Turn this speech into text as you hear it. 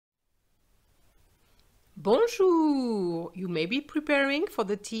Bonjour! You may be preparing for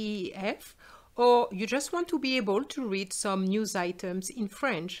the TEF or you just want to be able to read some news items in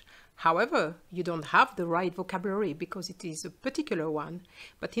French. However, you don't have the right vocabulary because it is a particular one.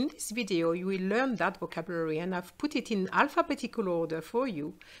 But in this video, you will learn that vocabulary and I've put it in alphabetical order for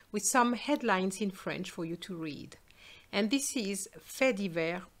you with some headlines in French for you to read. And this is Faits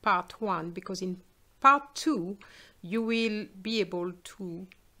Divers Part 1 because in Part 2, you will be able to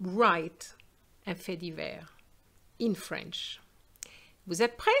write un fait divers in French. Vous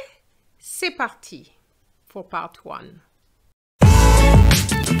êtes prêts? C'est parti for part 1.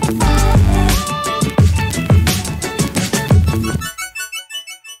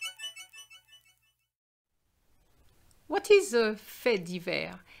 What is a fait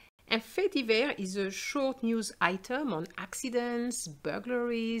divers? A fait divers is a short news item on accidents,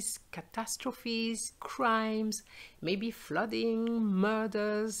 burglaries, catastrophes, crimes, maybe flooding,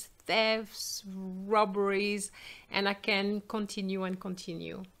 murders, thefts, robberies, and I can continue and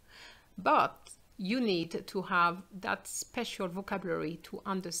continue. But you need to have that special vocabulary to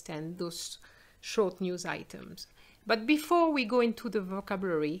understand those short news items. But before we go into the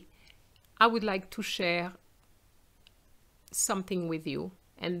vocabulary, I would like to share something with you,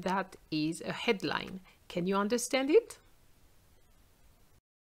 and that is a headline. Can you understand it?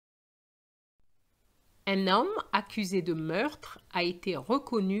 Un homme accusé de meurtre a été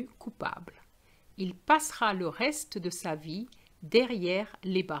reconnu coupable. Il passera le reste de sa vie derrière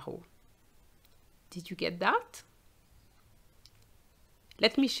les barreaux. Did you get that?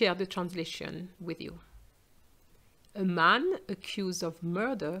 Let me share the translation with you. A man accused of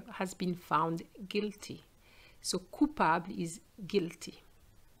murder has been found guilty. So coupable is guilty.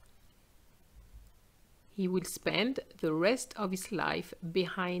 He will spend the rest of his life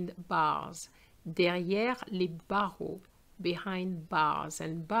behind bars. Derrière les barreaux, behind bars,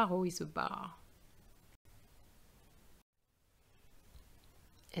 and barreau is a bar.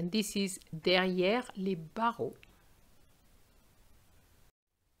 And this is derrière les barreaux.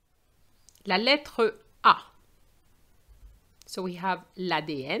 La lettre A. So we have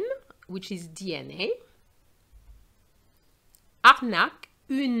l'ADN, which is DNA. Arnaque,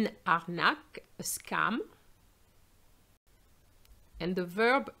 une arnaque, a scam. And the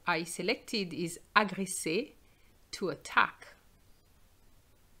verb I selected is agresser, to attack.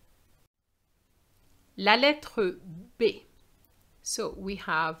 La lettre B. So we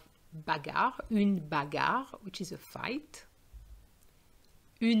have bagarre, une bagarre, which is a fight.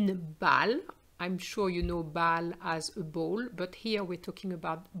 Une balle. I'm sure you know balle as a ball, but here we're talking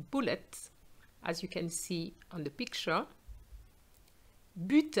about bullets, as you can see on the picture.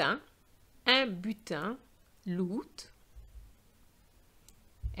 Butin, un butin, loot.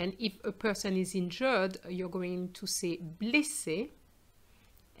 And if a person is injured, you're going to say blessé.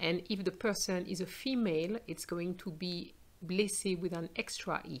 And if the person is a female, it's going to be blessé with an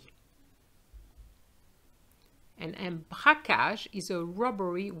extra E. And un braquage is a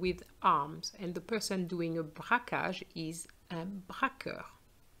robbery with arms. And the person doing a braquage is un braqueur.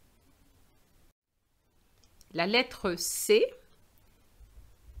 La lettre C.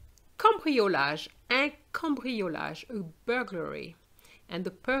 Cambriolage, un cambriolage, a burglary. And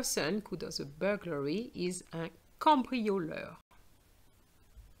the person who does a burglary is un cambrioleur.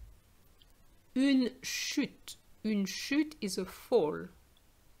 Une chute. Une chute is a fall.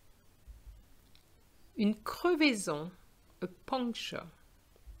 Une crevaison, a puncture.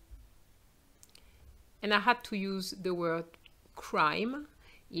 And I had to use the word crime,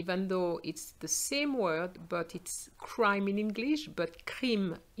 even though it's the same word, but it's crime in English, but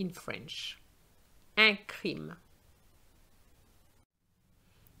crime in French. Un crime.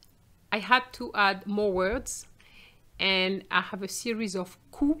 I had to add more words, and I have a series of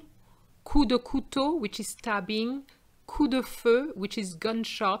coups. Coup de couteau, which is stabbing, coup de feu, which is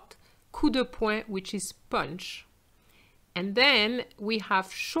gunshot, coup de poing, which is punch. And then we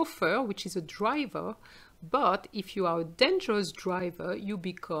have chauffeur, which is a driver, but if you are a dangerous driver, you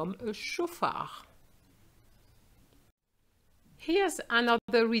become a chauffeur. Here's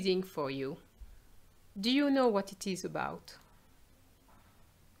another reading for you. Do you know what it is about?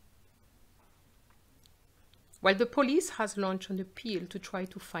 Well, the police has launched an appeal to try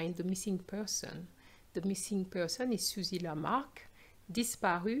to find the missing person. The missing person is Suzy Lamarck.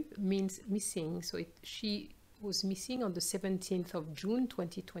 Disparu means missing, so she was missing on the 17th of June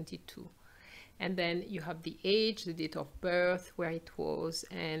 2022. And then you have the age, the date of birth, where it was,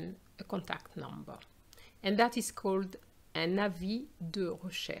 and a contact number. And that is called un avis de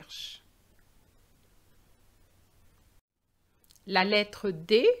recherche. La lettre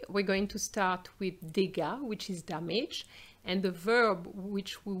D, we're going to start with dégâts, which is damage, and the verb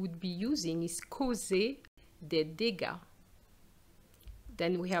which we would be using is causer des dégâts.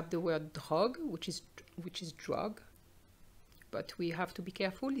 Then we have the word drogue, which is drug, but we have to be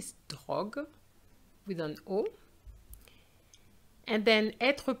careful, it's drogue with an O. And then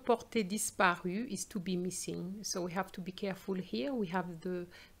être porté disparu is to be missing. So we have to be careful here. We have the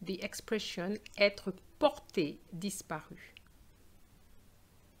expression être porté disparu.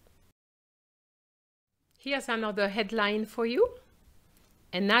 Here's another headline for you.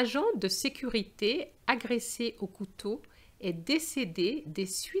 Un agent de sécurité agressé au couteau est décédé des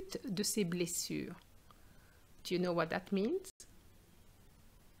suites de ses blessures. Do you know what that means?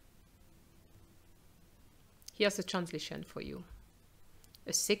 Here's a translation for you.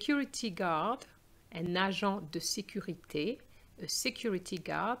 A security guard, un agent de sécurité, a security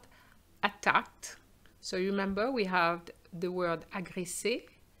guard, attacked. So remember we have the word agressé,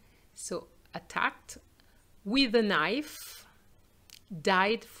 so attacked, with a knife,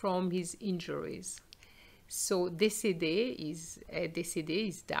 died from his injuries. So décédé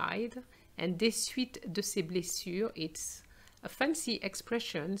is died, and des suites de ses blessures, it's a fancy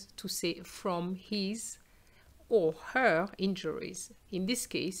expression to say from his or her injuries. In this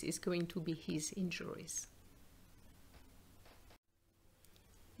case, it's going to be his injuries.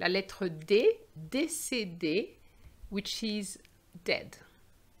 La lettre D, décédé, which is dead.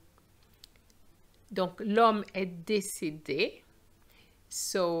 Donc, l'homme est décédé.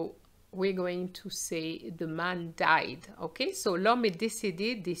 So, we're going to say the man died. Okay, so l'homme est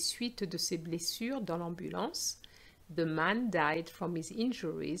décédé des suites de ses blessures dans l'ambulance. The man died from his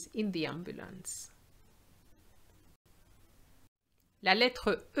injuries in the ambulance. La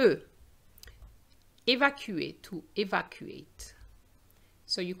lettre E, évacuer, to evacuate.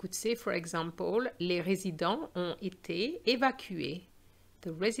 So you could say, for example, les résidents ont été évacués.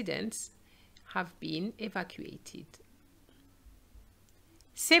 The residents have been evacuated.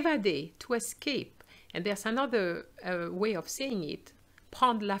 S'évader, to escape. And there's another way of saying it.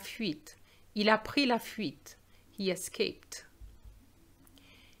 Prendre la fuite. Il a pris la fuite. He escaped.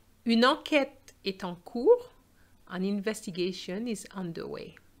 Une enquête est en cours. An investigation is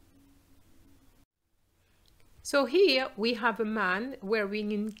underway. So here we have a man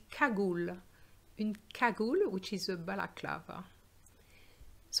wearing une cagoule, which is a balaclava.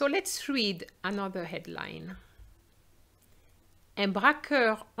 So let's read another headline. Un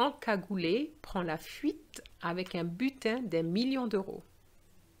braqueur encagoulé prend la fuite avec un butin d'1 million d'euros.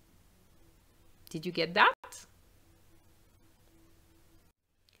 Did you get that?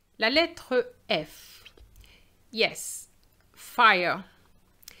 La lettre F. Yes, fire.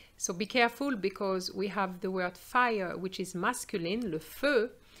 So be careful because we have the word fire, which is masculine, le feu,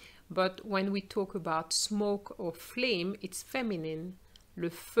 but when we talk about smoke or flame, it's feminine, le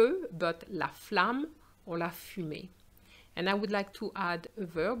feu, but la flamme or la fumée. And I would like to add a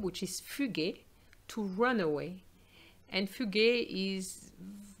verb, which is fuguer, to run away. And fuguer is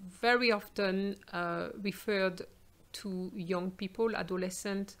very often referred to young people,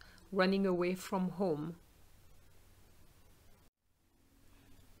 adolescents, running away from home.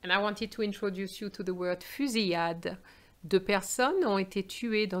 And I wanted to introduce you to the word fusillade. 2 personnes ont été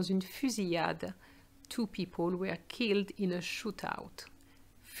tuées dans une fusillade. 2 people were killed in a shootout.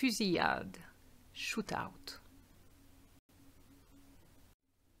 Fusillade, shootout.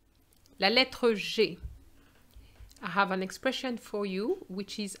 La lettre G. I have an expression for you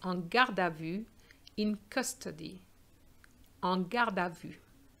which is en garde à vue, in custody. En garde à vue.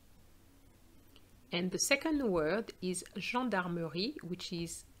 And the second word is gendarmerie, which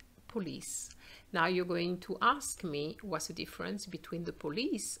is police. Now you're going to ask me what's the difference between the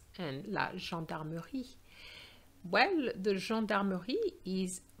police and la gendarmerie. Well, the gendarmerie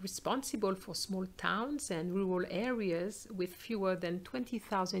is responsible for small towns and rural areas with fewer than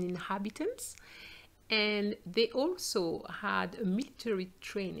 20,000 inhabitants, and they also had a military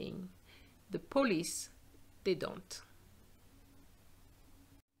training. The police, they don't.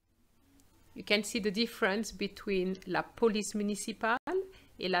 You can see the difference between la police municipale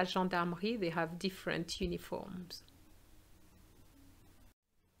et la gendarmerie. They have different uniforms.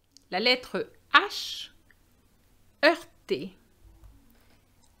 La lettre H, heurter.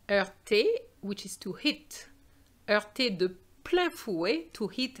 Heurter, which is to hit. Heurter de plein fouet, to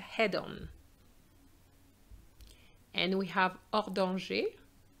hit head on. And we have hors danger,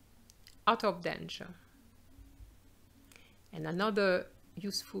 out of danger. And another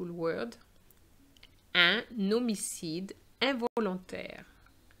useful word, un homicide involontaire,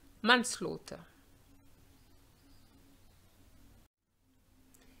 manslaughter.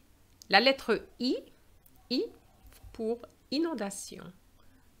 La lettre I pour inondation,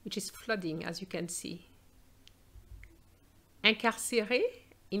 which is flooding, as you can see. Incarcéré,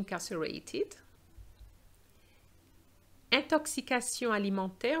 incarcerated. intoxication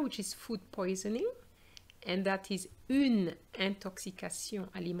alimentaire, which is food poisoning, and that is une intoxication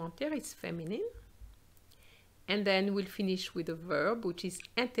alimentaire, it's feminine. And then we'll finish with a verb, which is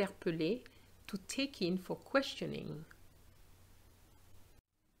interpeller, to take in for questioning.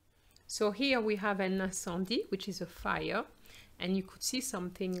 So here we have an incendie, which is a fire, and you could see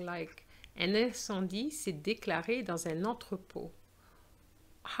something like un incendie s'est déclaré dans un entrepôt.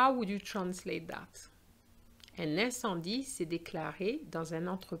 How would you translate that? Un incendie s'est déclaré dans un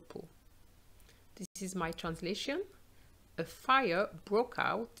entrepôt. This is my translation. A fire broke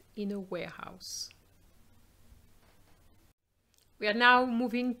out in a warehouse. We are now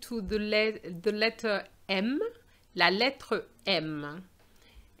moving to the letter M, la lettre M.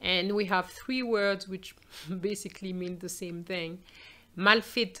 And we have three words which basically mean the same thing.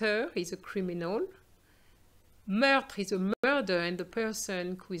 Malfaiteur is a criminal. Meurtre is a murder, and the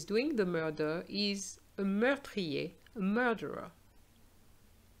person who is doing the murder is a meurtrier, a murderer.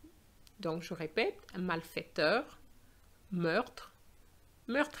 Donc je répète, un malfaiteur, meurtre,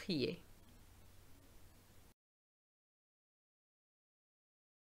 meurtrier.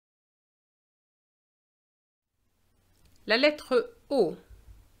 La lettre O,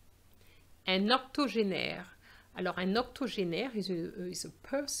 un octogénaire. Alors un octogénaire is a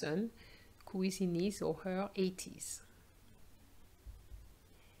person who is in his or her 80s.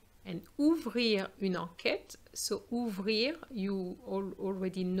 And ouvrir une enquête, so ouvrir, you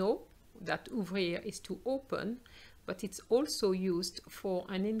already know that ouvrir is to open, but it's also used for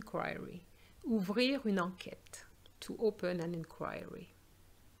an inquiry. Ouvrir une enquête, to open an inquiry.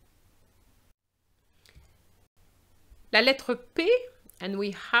 La lettre P, and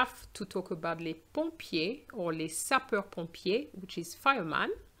we have to talk about les pompiers or les sapeurs-pompiers, which is fireman,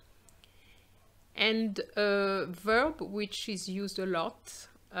 and a verb which is used a lot,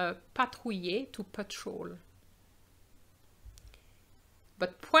 patrouiller, to patrol.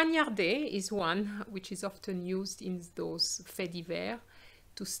 But poignarder is one which is often used in those faits divers,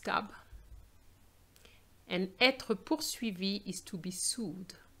 to stab. And être poursuivi is to be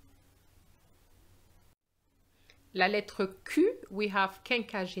sued. La lettre Q, we have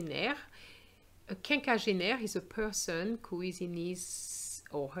quinquagénaire. A quinquagénaire is a person who is in his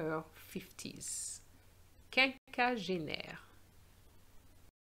or her 50s. Quinquagénaire.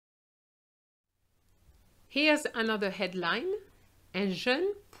 Here's another headline. Un jeune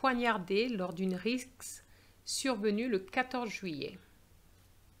poignardé lors d'une rixe survenue le 14 juillet.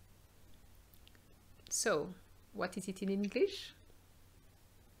 So, what is it in English?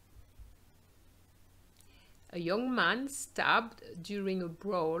 A young man stabbed during a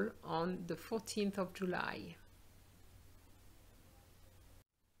brawl on the 14th of July.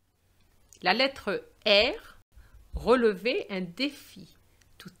 La lettre R, relever un défi,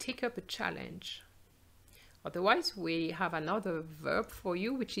 to take up a challenge. Otherwise, we have another verb for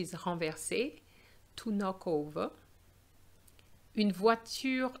you, which is renverser, to knock over. Une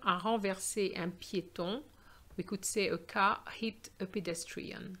voiture a renversé un piéton. We could say a car hit a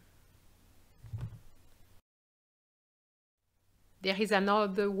pedestrian. There is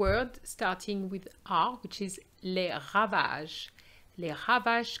another word starting with R, which is les ravages. Les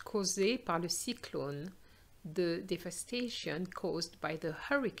ravages causés par le cyclone, the devastation caused by the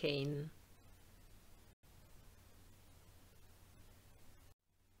hurricane.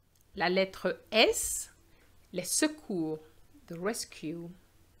 La lettre S, les secours, the rescue.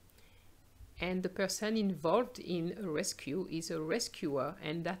 And the person involved in a rescue is a rescuer,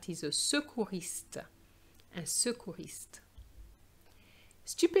 and that is a secouriste. Un secouriste.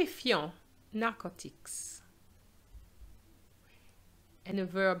 Stupéfiant, narcotics. And a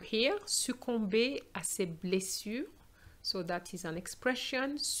verb here, succomber à ses blessures. So that is an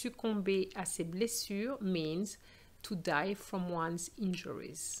expression. Succomber à ses blessures means to die from one's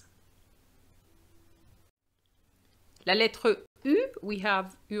injuries. La lettre U, we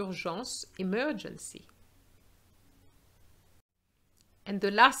have urgence, emergency. And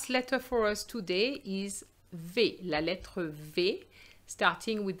the last letter for us today is V, la lettre V,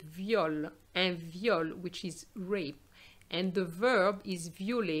 starting with viol, un viol, which is rape. And the verb is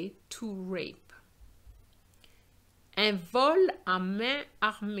violer, to rape. Un vol à main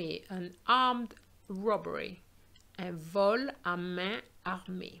armée, an armed robbery. Un vol à main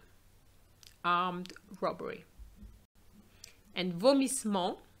armée, armed robbery. And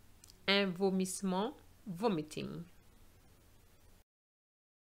vomissement, un vomissement, vomiting.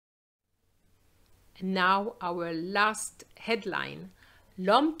 And now our last headline.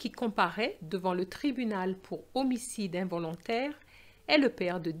 L'homme qui comparaît devant le tribunal pour homicide involontaire est le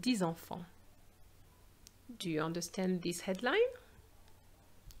père de 10 enfants. Do you understand this headline?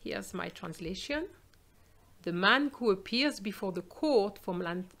 Here's my translation. The man who appears before the court for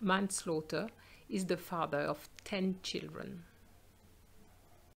manslaughter is the father of 10 children.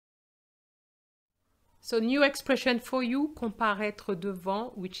 So, new expression for you, comparaître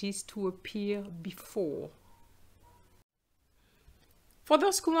devant, which is to appear before. For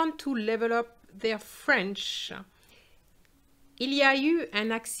those who want to level up their French, il y a eu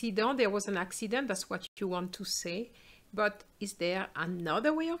un accident, there was an accident, that's what you want to say. But is there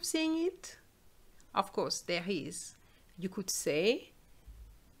another way of saying it? Of course, there is. You could say,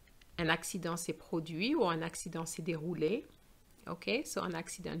 un accident s'est produit or un accident s'est déroulé. Okay, so an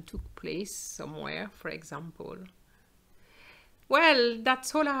accident took place somewhere, for example. Well,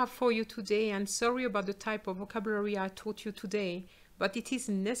 that's all I have for you today, and sorry about the type of vocabulary I taught you today, but it is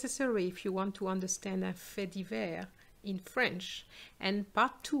necessary if you want to understand un fait divers in French. And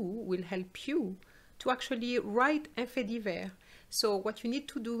part 2 will help you to actually write un fait divers. So what you need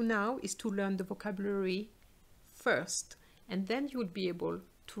to do now is to learn the vocabulary first, and then you will be able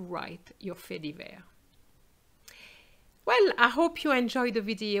to write your fait divers. Well, I hope you enjoyed the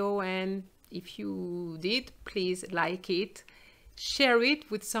video, and if you did, please like it, share it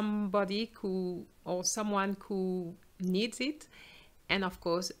with somebody or someone who needs it, and of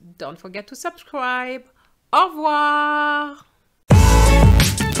course, don't forget to subscribe. Au revoir!